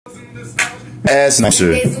Ass and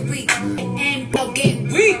shit.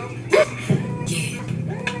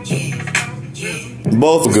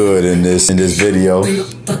 Both good in this video.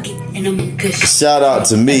 Shout out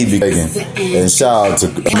to me and shout out to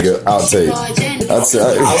nigga Outtake.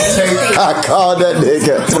 I called that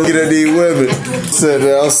nigga. Look at these women. Said,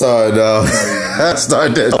 I'm sorry, dog. I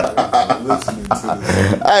started that.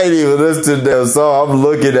 I ain't even listening to them, so I'm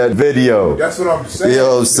looking at video. That's what I'm saying. You know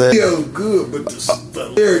what I'm saying? The video's good, but the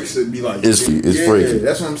lyrics would be like, it's freaky.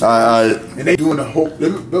 That's what I'm saying. And they doing the whole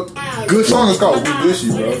good song is called "We Miss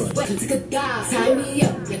You," bro.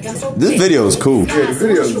 This video is cool. Yeah, the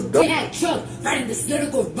video is dope.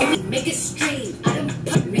 Make it stream. I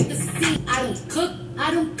don't make the scene. I don't cook.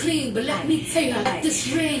 I don't clean, but let me tell you, I got this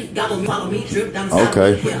ring.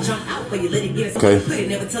 Okay. Okay.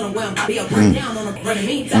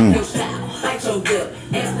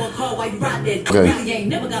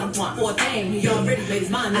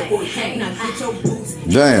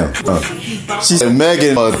 Damn. She said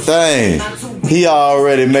Megan a thing. He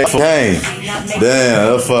already made a thing. Damn,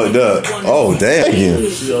 that fucked up. Oh, damn.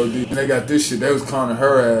 They got this shit. They was calling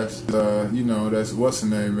her ass. You know, that's what's her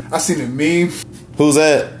name. I seen a meme. Who's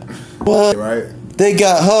that? What? Right? They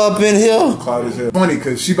got her up in here? Funny,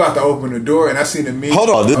 because she about to open the door, and I seen a meme. Hold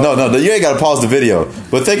on. No, you ain't got to pause the video.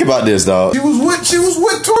 But think about this, dog. She was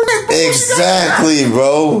with Tournament. Exactly,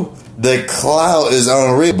 bro. The clout is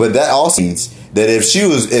unreal. But that also means that if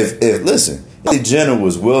listen, if Jenner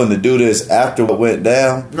was willing to do this after what went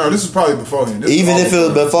down. No, this is probably beforehand. Even if it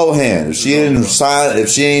was beforehand. If she didn't sign, if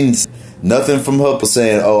she ain't... Nothing from her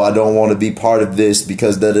saying, "Oh, I don't want to be part of this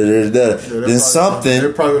because da da da da." Then something.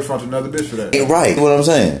 They probably would front another bitch for that. Ain't right. What I'm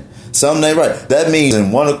saying. Something ain't right. That means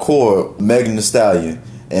in one accord, Megan Thee Stallion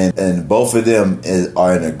and both of them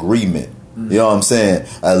are in agreement. You know what I'm saying?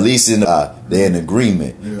 At least they're in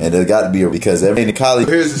agreement, and there got to be because everything in the college.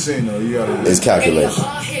 Here's the scene though. You gotta. It's calculated.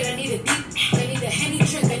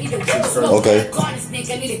 Okay.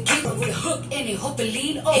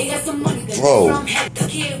 Bro,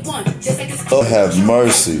 oh have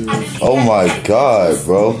mercy! Oh my God,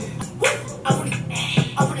 bro!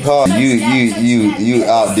 Cardi, you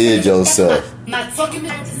outdid yourself.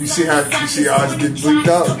 You see how I get bleeped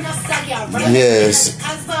out? Yes,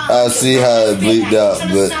 I see how it bleeped out,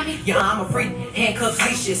 but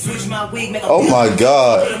oh my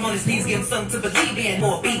God,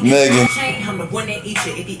 Megan,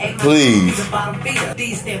 please,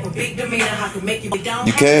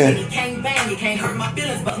 you can,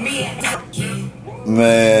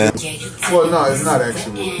 man. Well, no, it's not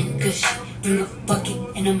actually.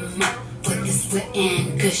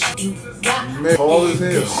 Man, all his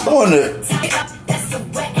hair. On it.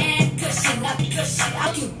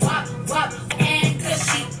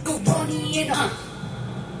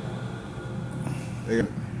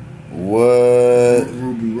 What?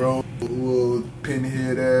 Ruby Rose, little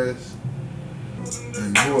pinhead ass,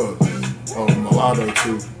 and who else? Oh, Mulatto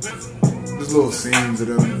too. There's little scenes of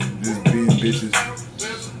them just being bitches.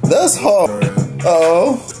 That's hard.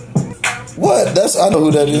 Oh, what? I know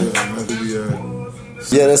who that is.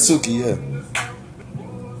 Yeah, that's Suki. Yeah.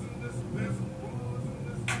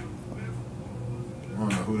 I don't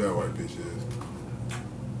know who that white bitch is.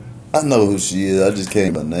 I know who she is. I just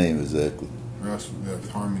can't remember her name exactly. That's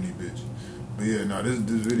Harmony bitch. But yeah, no, this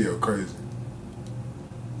video crazy.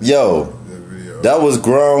 Yo, that was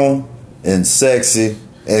grown and sexy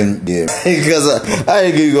and yeah. Because I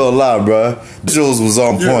ain't gonna lie, bro. The visuals was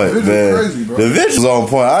on point, man. Crazy, bro. The visuals was on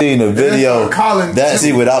point. I seen a video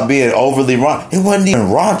without being overly raunchy. It wasn't even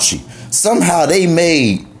raunchy. Somehow they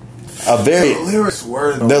made a very the lyrics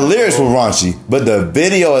were raunchy, but the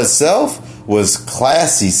video itself was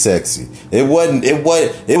classy, sexy. It wasn't. It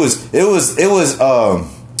was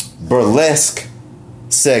burlesque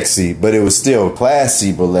sexy, but it was still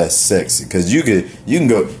classy burlesque sexy. Because you can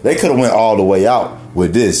go. They could have went all the way out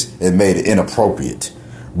with this and made it inappropriate,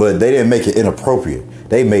 but they didn't make it inappropriate.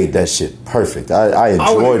 They made that shit perfect. I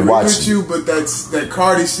enjoyed watching. With you, but that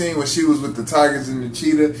Cardi scene when she was with the tigers and the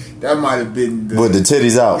cheetah, that might have been with the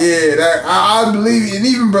titties out. Yeah, that I believe, and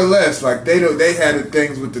even burlesque, like they had the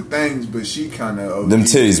things with the things, but she kind of them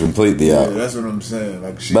titties completely out. Yeah, that's what I'm saying.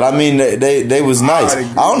 Like, but I mean, they was nice.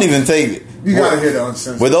 I don't even think. You gotta hear the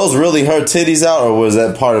uncensored. Were those really her titties out, or was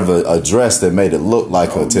that part of a dress that made it look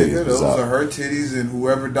like her titties was out? Those are her titties, and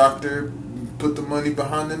whoever doctor put the money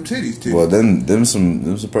behind them titties. Well, them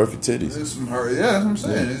some perfect titties. Some her, yeah, that's what I'm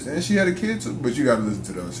saying. And she had a kid too, but you gotta listen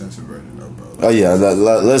to the uncensored version, though, bro. Oh yeah,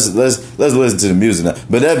 let's listen to the music now.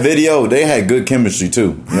 But that video, they had good chemistry too.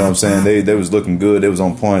 You know what I'm saying? They was looking good. They was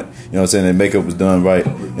on point. You know what I'm saying? Their makeup was done right.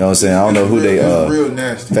 You know what I'm saying? I don't know who they real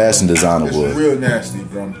nasty, fashion designer was. It's real nasty,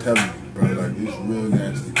 bro. I'm telling you, bro. Like it's real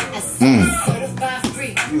nasty, bro.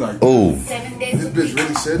 You like, oh, this bitch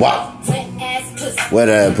really said wow. That? Wet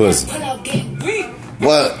ass pussy.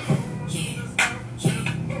 What?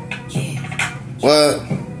 What?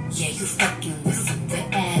 Yeah, you fucking with some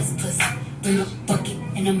wet ass pussy. Bring a bucket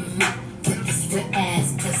and a mop. Put this wet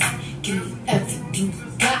ass pussy. Give me everything you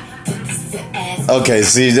got. Put this wet ass pussy. Okay,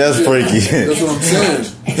 see, that's freaky. That's what I'm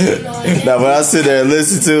saying. Now, when I sit there and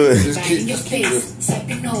listen to it, Right in your face. Swipe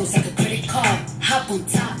your nose like a credit card. Hop on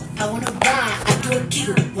top. I wanna ride. I do a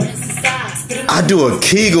kegel when it's inside. I do a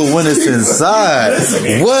kegel when it's inside.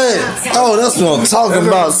 What? Oh, that's what I'm talking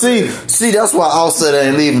about. See, that's why Offset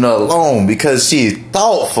ain't leaving her alone, because she's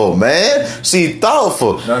thoughtful, man. She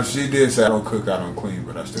thoughtful. No, she did say I don't cook, I don't clean,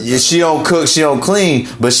 but I still. Yeah, she don't cook, she don't clean,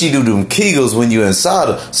 but she do them kegels when you inside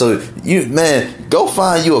her. So you, man, go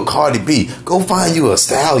find you a Cardi B. Go find you a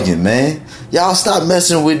Stallion, man. Y'all stop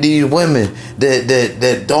messing with these women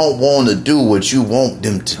that don't want to do what you want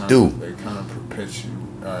them to do. They kind of perpetuate.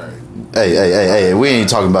 Alright. Hey, we ain't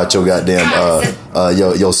talking about your goddamn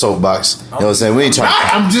your soapbox. You know what I'm saying? We ain't trying.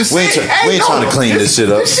 I'm just saying. We ain't trying to clean this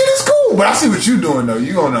shit up. This shit is cool, but I see what you doing though.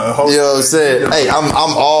 You on a whole. You know what I'm saying? Hey, I'm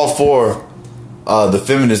all for the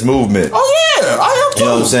feminist movement. Oh yeah, I am too. You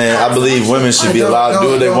know what I'm saying? I believe women should be allowed to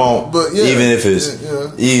do what they want, but yeah, even if it's.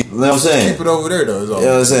 You know what I'm saying? Keep it over there though. Is all. You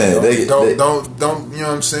know what I'm saying? Don't. You know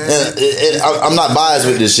what I'm saying? I'm not biased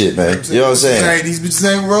with this shit, man. You know what I'm saying? These bitches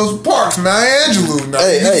ain't Rosa Parks, man. Angelou, now.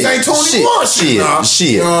 Hey, ain't Tony Marshall, shit. You know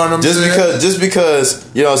what I'm saying? Just because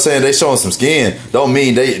you know what I'm saying, they showing some skin, don't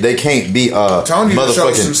mean they can't be Tony motherfucking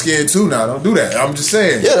show some skin too. Now, don't do that. I'm just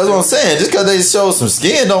saying. Yeah, that's what I'm saying. Just because they show some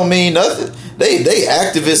skin don't mean nothing. They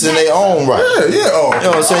activists in their own right. Yeah. Oh, you know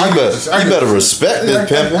what I'm saying? You better respect this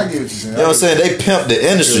pimp. I get what you're saying. You know what I'm saying? They pimp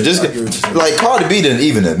the industry. Just like Cardi B didn't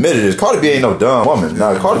even admit it. Cardi B ain't no dumb woman.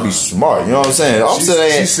 Now Cardi B smart. You know what I'm saying?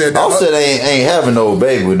 Offset ain't having no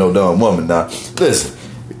baby with no dumb woman. Now listen,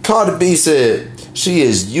 Cardi B said she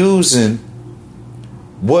is using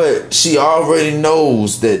what she already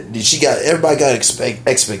knows, that she got. Everybody got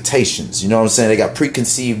expectations. You know what I'm saying? They got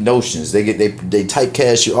preconceived notions. They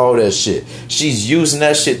typecast you, all that shit. She's using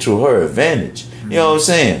that shit to her advantage. You know what I'm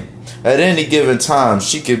saying? At any given time,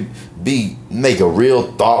 she could make a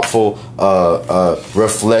real thoughtful,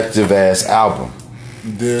 reflective ass album.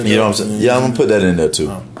 You know what I'm saying? Yeah, I'm gonna put that in there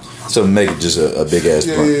too. So make it just a big ass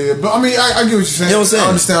blunt. Yeah. But I mean, I get what you're saying. You know what I'm saying? I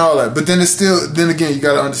understand all that. But then it's still, then again, you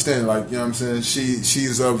gotta understand, like, you know what I'm saying?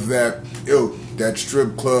 She's of that ilk, that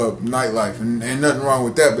strip club nightlife, and ain't nothing wrong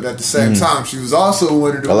with that. But at the same time, she was also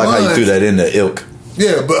one of the ones. I like how you threw that in the ilk.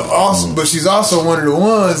 Yeah, but also, but she's also one of the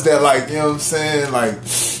ones that, like, you know what I'm saying? Like,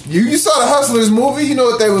 you saw the Hustlers movie, you know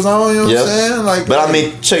what they was on, you know what I'm saying? Like, but I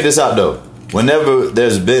mean, check this out though. Whenever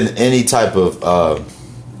there's been any type of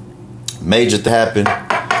major to happen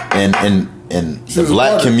in the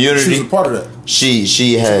black community, she was a part of that.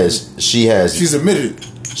 She has she's admitted it.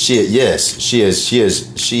 She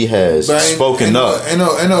has spoken up. Ain't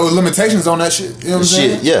no limitations on that shit. You know what I'm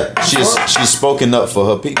saying? Yeah, she's spoken up for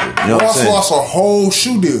her people. You know what I'm saying? Ross lost a whole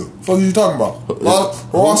shoe deal. What are you talking about?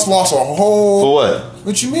 Ross lost a whole. For what?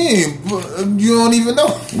 What you mean? You don't even know.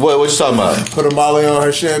 What you talking about? Put a Molly on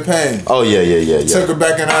her champagne. Oh yeah. Took her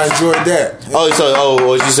back and I enjoyed that.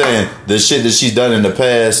 What you saying? The shit that she's done in the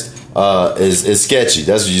past is sketchy.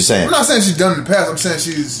 That's what you're saying. I'm not saying she's done in the past. I'm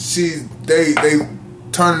saying they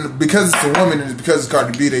turn, because it's a woman and because it's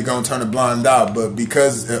Cardi B, they gonna turn a blind eye. But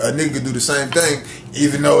because a nigga could do the same thing,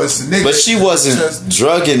 even though it's a nigga. But she wasn't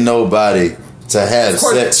drugging nobody to have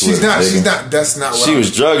sex with. She's not. That's not what she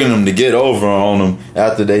was drugging them to get over on them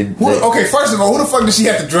after they. Okay, first of all, who the fuck did she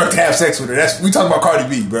have to drug to have sex with her? We talking about Cardi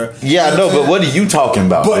B, bro. Yeah, I know, but what are you talking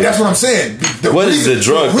about? But that's what I'm saying. What is the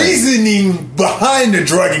drug? The reasoning behind the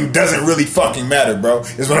drugging doesn't really fucking matter, bro.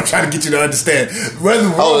 Is what I'm trying to get you to understand.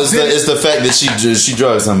 It's the fact that she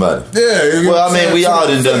drugged somebody. Yeah. Well, I mean, we all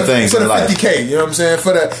done things in life. 50K, you know what I'm saying?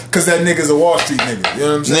 For that, because that nigga's a Wall Street nigga. You know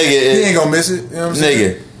what I'm saying? Nigga, he ain't gonna miss it. You know what I'm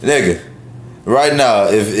saying? Nigga. Right now,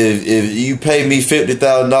 if you pay me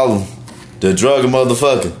 $50,000 to drug a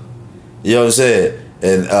motherfucker, you know what I'm saying,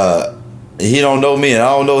 and he don't know me and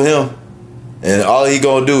I don't know him, and all he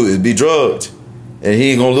gonna do is be drugged, and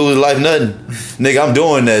he ain't gonna lose his life nothing. Nigga, I'm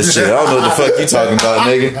doing that shit. I don't know what the fuck you talking about,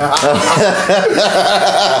 nigga.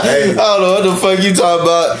 I don't know what the fuck you talking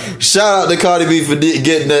about. Shout out to Cardi B for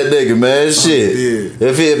getting that nigga, man. Shit.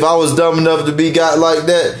 If I was dumb enough to be got like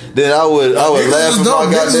that, then I would laugh at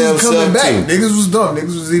my goddamn self too. Niggas was dumb.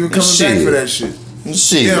 Niggas was even coming back for that shit.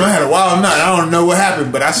 Shit. Damn, I had a wild night. I don't know what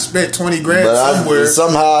happened, but I spent 20 grand somewhere.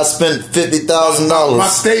 Somehow I spent $50,000. My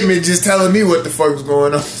statement just telling me what the fuck was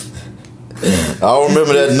going on. I don't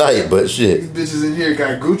remember that night, but shit. These bitches in here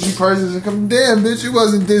got Gucci purses and come. Damn, bitch, you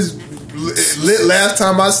wasn't this lit last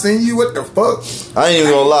time I seen you. What the fuck? I ain't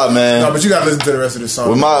even gonna lie, man. No, but you gotta listen to the rest of the song.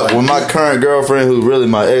 With my current girlfriend, who really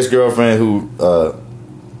my ex-girlfriend, who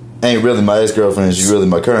ain't really my ex-girlfriend, she's really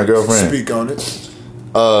my current girlfriend. Speak on it.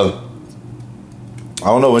 I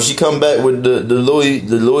don't know, when she come back with the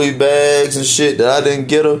Louis bags and shit that I didn't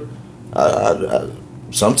get her, I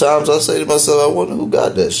sometimes I say to myself, I wonder who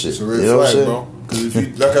got that shit. It's a red flag, bro. Because if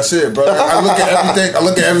you, like I said, bro, I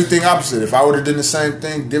look at everything opposite. If I would have done the same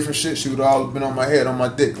thing, different shit, she would have all been on my head, on my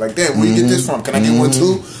dick. Like, damn, where you get this from? Can I get one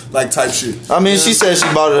too? Like, type shit. I mean, she said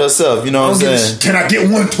she bought it herself. You know what I'm saying? Can I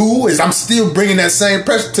get one too? I'm still bringing that same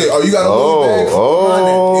pressure to. Oh, you got a Louis bag? You know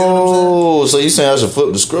what I'm saying? So you saying I should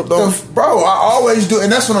flip the script on? Bro, I always do,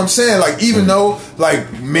 and that's what I'm saying. Like, even though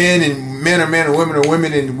like men are men and women are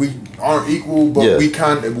women, and we aren't equal, but we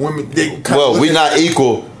kind of women. We're not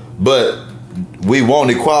equal, but we want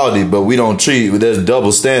equality, but we don't treat. There's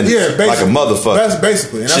double standards, like a motherfucker. That's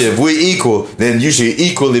basically. Shit, if we equal, then you should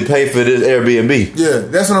equally pay for this Airbnb. Yeah,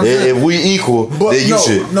 that's what I'm saying. If we equal, then you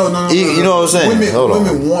should. No. You know what I'm saying?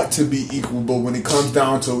 Women want to be equal, but when it comes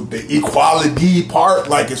down to the equality part,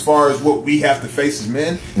 like as far as what we have to face as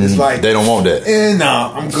men, it's like they don't want that.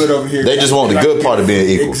 Nah, I'm good over here. They just want the good part of being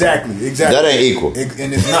equal. Exactly. That ain't equal.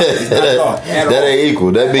 And it's not at all. That ain't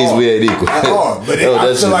equal. That means we ain't equal at all. But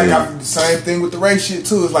I feel like the same thing with the race shit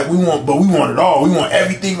too. It's like we want it all. We want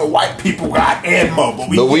everything the white people got and more.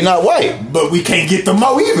 But we not white. But we can't get the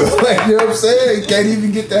mo either. Like, you know what I'm saying? Can't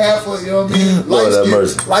even get the half of, you know what I mean?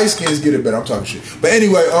 Light skins get it better. I'm talking shit. But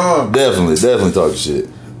anyway, definitely talking shit.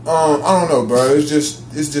 I don't know, bro. It's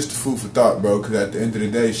just the food for thought, bro. Because at the end of the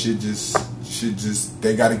day, shit just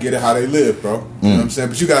they got to get it how they live, bro. You know what I'm saying?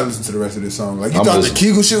 But you got to listen to the rest of this song. Like, you thought the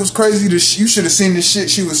Kegel shit was crazy. You should have seen this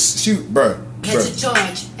shit. Bro. Catch a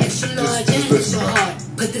charge, extra large and extra hard.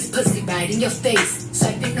 Put this pussy right in your face.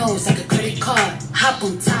 Swipe your nose like a credit card. Hop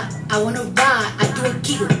on top, I wanna ride. I do a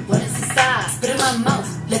Kegel, what is inside? Spit in my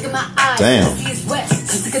mouth, look in my eyes. Damn. Pussy is wet,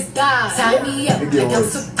 cause it could die. Tie me up, like I'm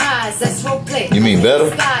surprised. That's role play. You mean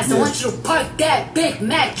better? I want you to park that Big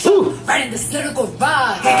Mac right in this little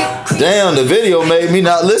garage. Damn, the video made me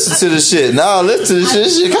not listen to the shit. Now I listen to the shit.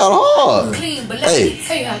 This shit kind of hard. Clean, but let me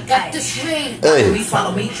tell you, I got this ring. Hey.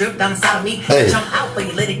 Swallow me, drip down inside of me. Hey. Jump out for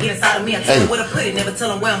you, let it get inside of me. I tell you where to put it, never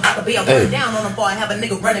tell him where I'm about to be. I'm running down on them, boy, I have a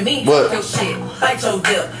nigga running me. What? Your shit, bite your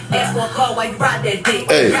dip. Ask for a call while you ride that dick.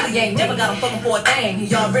 Hey. Really ain't never got him fucking for a thing.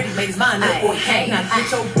 He already made his mind up before he came. Now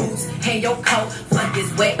get your boots, hang your coat, fuck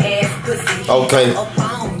this wet ass pussy. Okay. A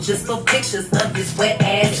phone just for pictures of this wet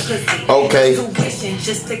ass pussy. Okay. Tuition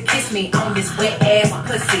just to kiss me on this wet ass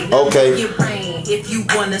pussy. Okay. Get rain if you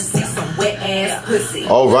wanna see some wet ass pussy.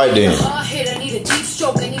 All right then. Hard hit, I need a deep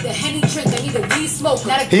stroke, I need a Henny drink, I need a weed smoke.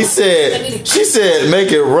 She said,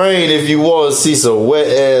 make it rain if you want to see some wet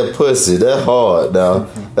ass pussy. That hard now.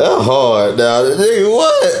 Nigga,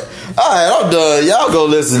 what? Alright, I'm done. Y'all go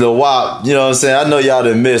listen to WAP. You know what I'm saying? I know y'all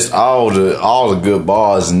done missed all the good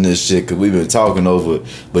bars in this shit because we've been talking over it.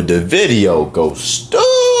 But the video goes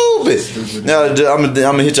stupid. Now I'm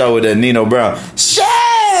gonna hit y'all with that Nino Brown. Share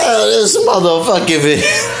this motherfucking video.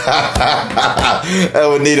 That's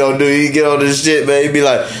what Nino do. He get on this shit, man. He be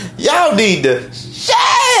like, y'all need to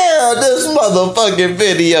share this motherfucking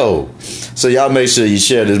video. So y'all make sure you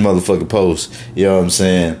share this motherfucking post. You know what I'm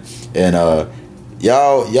saying? And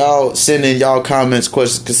y'all send in y'all comments,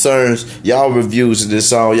 questions, concerns, y'all reviews of this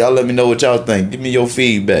song. Y'all let me know what y'all think. Give me your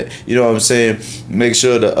feedback. You know what I'm saying? Make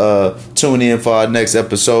sure to tune in for our next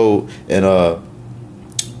episode and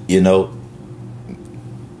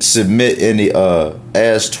submit any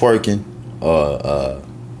ass twerking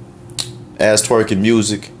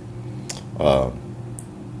music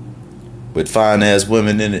with fine ass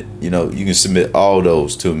women in it. You know, you can submit all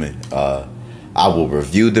those to me. I will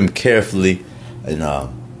review them carefully and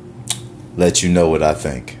let you know what I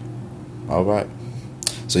think. All right.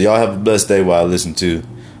 So y'all have a blessed day while I listen to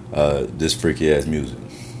this freaky ass music.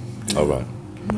 All right.